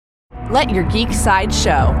Let your geek side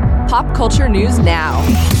show. Pop culture news now.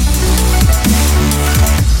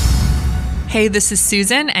 Hey, this is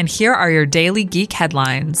Susan, and here are your daily geek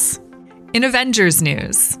headlines. In Avengers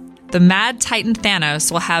news, the Mad Titan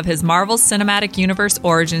Thanos will have his Marvel Cinematic Universe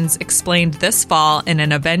origins explained this fall in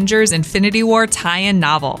an Avengers Infinity War tie-in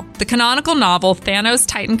novel. The canonical novel, Thanos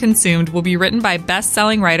Titan Consumed, will be written by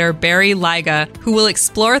best-selling writer Barry Lyga, who will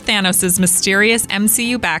explore Thanos' mysterious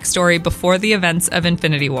MCU backstory before the events of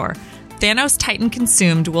Infinity War. Thanos Titan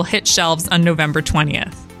Consumed will hit shelves on November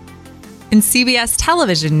 20th. In CBS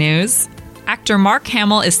television news, actor Mark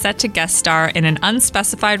Hamill is set to guest star in an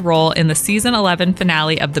unspecified role in the season 11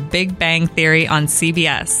 finale of The Big Bang Theory on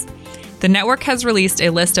CBS. The network has released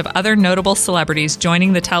a list of other notable celebrities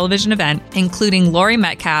joining the television event, including Laurie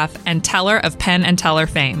Metcalf and Teller of Penn and Teller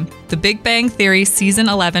fame. The Big Bang Theory season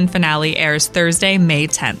 11 finale airs Thursday, May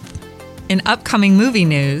 10th. In upcoming movie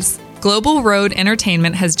news, Global Road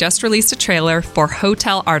Entertainment has just released a trailer for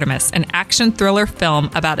Hotel Artemis, an action thriller film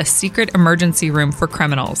about a secret emergency room for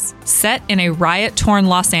criminals. Set in a riot-torn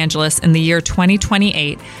Los Angeles in the year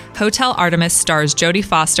 2028, Hotel Artemis stars Jodie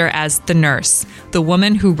Foster as the nurse, the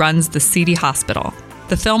woman who runs the seedy hospital.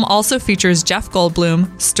 The film also features Jeff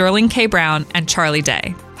Goldblum, Sterling K. Brown, and Charlie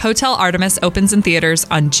Day. Hotel Artemis opens in theaters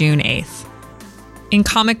on June 8th. In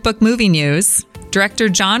comic book movie news, director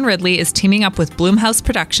John Ridley is teaming up with Blumhouse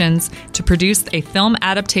Productions to produce a film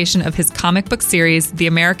adaptation of his comic book series, The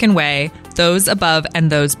American Way, Those Above and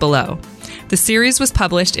Those Below. The series was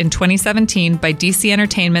published in 2017 by DC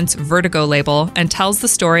Entertainment's Vertigo label and tells the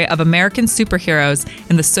story of American superheroes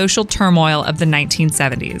in the social turmoil of the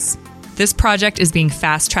 1970s. This project is being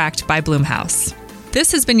fast-tracked by Blumhouse.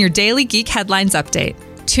 This has been your Daily Geek Headlines Update.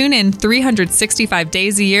 Tune in 365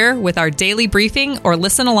 days a year with our daily briefing or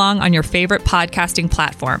listen along on your favorite podcasting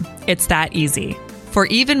platform. It's that easy. For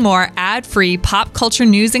even more ad-free pop culture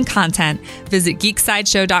news and content, visit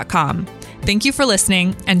geeksideshow.com. Thank you for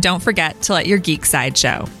listening, and don't forget to let your geek side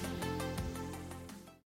show.